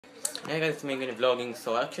Hey guys, it's Megan vlogging.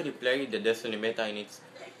 So I actually played the Destiny beta and it's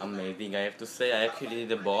amazing. I have to say, I actually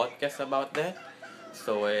did a podcast about that.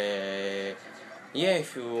 So yeah,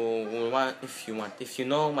 if you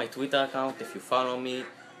know my Twitter account, if you follow me,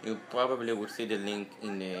 you probably will see the link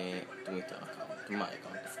in the Twitter account, to my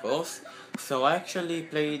account, of course. So I actually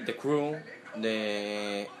played the crew,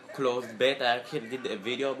 the closed beta. I actually did a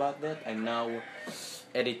video about that. I'm now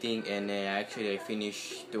editing and actually I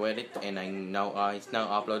finished to edit and it's now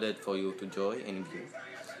uploaded for you to enjoy and view.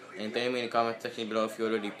 And tell me in the comment section below if you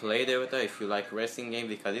already played Avatar, if you like wrestling games,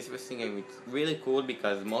 because this wrestling game it's really cool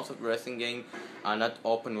because most of the wrestling games are not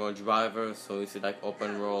open world drivers, so it's like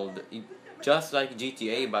open world, just like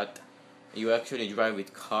GTA, but you actually drive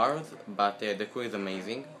with cars, but the crew is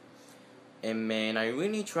amazing. And man, I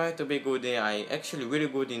really try to be good. I actually really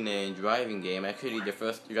good in a driving game. Actually, the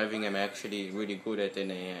first driving game I actually really good at,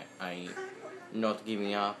 and I not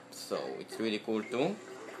giving up. So it's really cool too.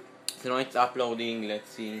 So now it's uploading. Let's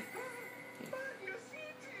see.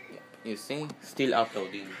 You see, still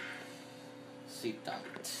uploading. Sit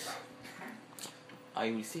tight. I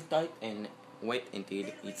will sit tight and wait until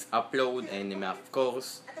it's upload. And of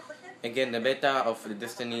course, again, the beta of the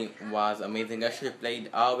Destiny was amazing. I actually played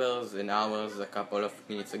hours and hours a couple of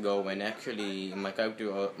minutes ago, and actually my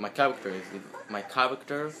character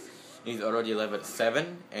is already level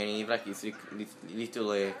 7, and he's like this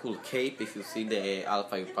little cool cape. If you see the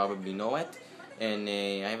alpha, you probably know it. And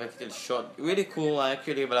I have actually shot really cool. I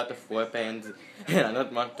actually have a lot of weapons, and I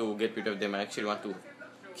don't want to get rid of them. I actually want to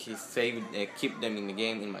keep them in the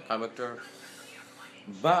game in my character.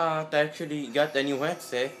 But I actually got a new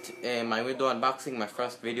headset, and I will do unboxing, my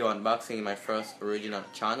first video unboxing, my first original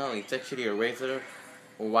channel. It's actually a Razer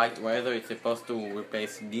White Razer. It's supposed to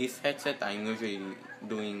replace this headset I'm usually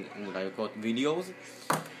doing when I record videos.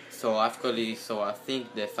 So I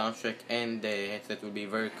think the soundtrack and the headset will be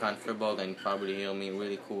very comfortable and probably hear me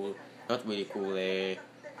really cool, not really cool,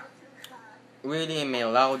 really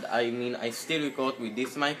loud. I mean, I still record with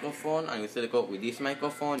this microphone. I will still record with this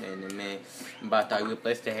microphone, but I will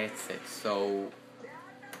replace the headset. So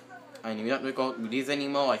I will not record with this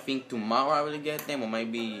anymore. I think tomorrow I will get them, or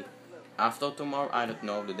maybe after tomorrow. I don't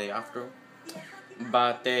know, the day after.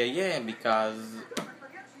 But yeah,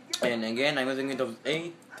 and again, I'm using Windows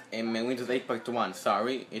 8 and Windows 8.1.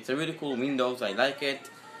 Sorry, it's a really cool Windows. I like it.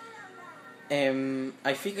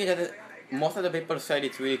 I figured that most of the people said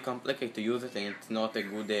it's really complicated to use it and it's not a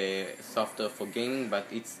good software for gaming, but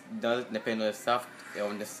it does depend on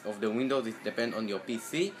the of the Windows. It depends on your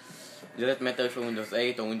PC. It doesn't matter if you're Windows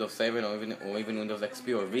 8 or Windows 7 or even Windows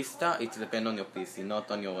XP or Vista. It depends on your PC,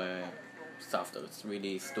 not on your software. It's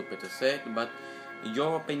really stupid to say it, but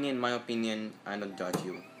your opinion, my opinion, I don't judge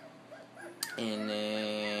you. And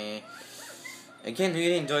again,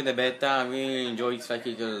 really enjoy the beta. I really enjoy it's like a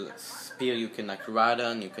little spear you can like ride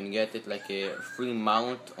on. You can get it like a free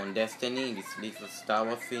mount on Destiny, this little Star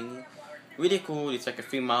Wars thing. Really cool. It's like a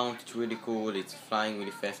free mount. It's really cool. It's flying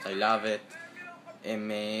really fast. I love it. And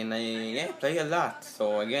man, I play a lot.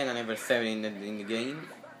 So again, I never 7 in the game,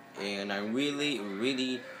 and I'm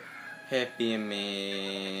really happy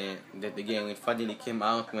that the game finally came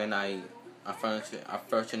out when I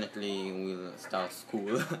unfortunately will start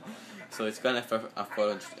school. So it's kind of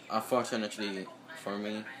unfortunately for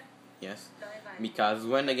me, yes, because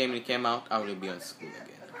when the game came out I will be on school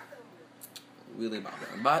again. Really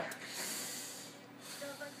bummer, but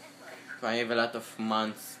I have a lot of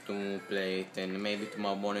months to play it, and maybe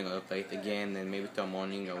tomorrow morning I will play it again, and maybe tomorrow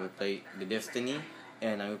morning I will play the Destiny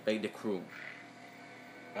and I will play the crew.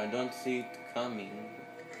 I don't see it coming.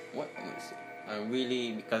 What? Let me see.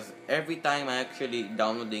 Because every time I actually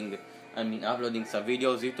uploading some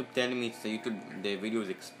videos, YouTube telling me the video is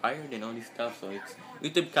expired and all this stuff. So it's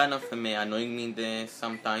YouTube kind of annoying me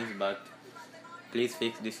sometimes. But please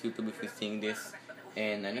fix this, YouTube, if you're seeing this.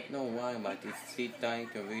 And I don't know why, but it's sit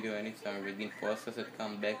tight your video and it's already in process. It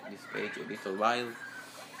come back this page a little while.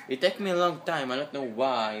 It takes me a long time. I don't know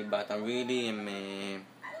why, but I really am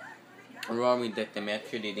worried that I'm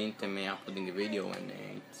actually didn't uploading the video, and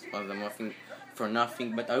it was nothing for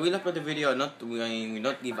nothing. But I will upload the video. I will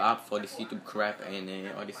not give up for this YouTube crap and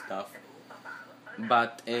all this stuff.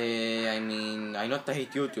 But I not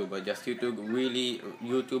hate YouTube, but just YouTube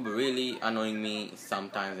really annoying me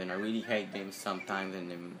sometimes, and I really hate them sometimes,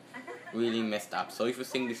 and I'm really messed up. So if you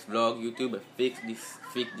think this vlog, YouTube, fix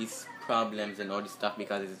these problems and all this stuff,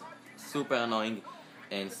 because it's super annoying,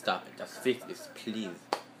 and stop it. Just fix this, please.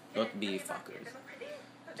 Don't be fuckers.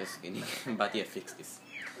 Just kidding. But yeah, fix this.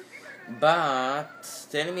 But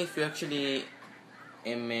tell me if you actually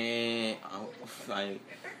I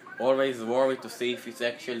always worry to see if it's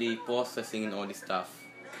actually processing all this stuff.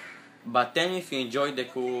 But tell me if you enjoyed the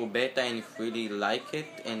Kuro beta and if you really like it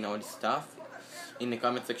and all this stuff in the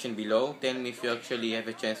comment section below. Tell me if you actually have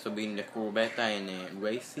a chance to be in the Kuro beta and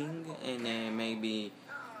racing and maybe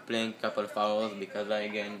playing a couple of hours, because I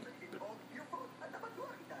again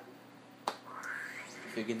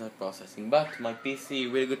figured not processing. But my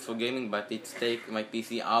PC really good for gaming, but it's take my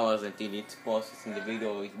PC hours until it's processing the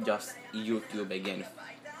video. It's just YouTube again.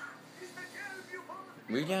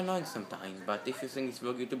 Really annoying sometimes, but if you think it's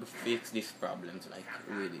for YouTube, fix these problems, like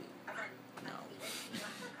really, no.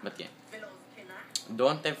 But yeah,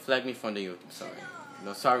 don't flag me from the YouTube, sorry.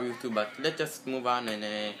 No, sorry YouTube, but let's just move on and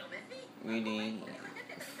really,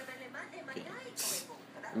 okay.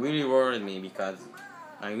 Really worried me because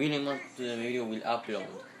I really want the video will upload.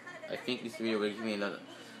 I think this video will give me a lot.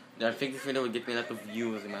 I think this video will get me a lot of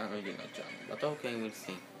views in my original channel. But okay, we'll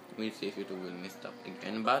see. We'll see if YouTube will mess up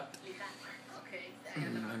again. But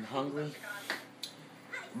I'm hungry.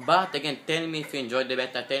 But again, tell me if you enjoyed the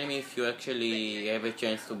beta. Tell me if you actually have a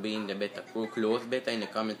chance to be in the beta, closed beta, in the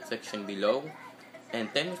comment section below.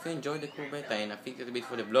 And tell me if you enjoyed the cool beta. And I think that's a bit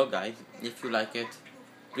for the vlog, guys. If you like it,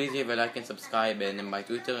 please leave a like and subscribe. And my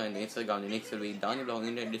Twitter and Instagram, the links will be down below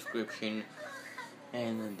in the description.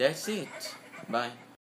 And that's it. Bye.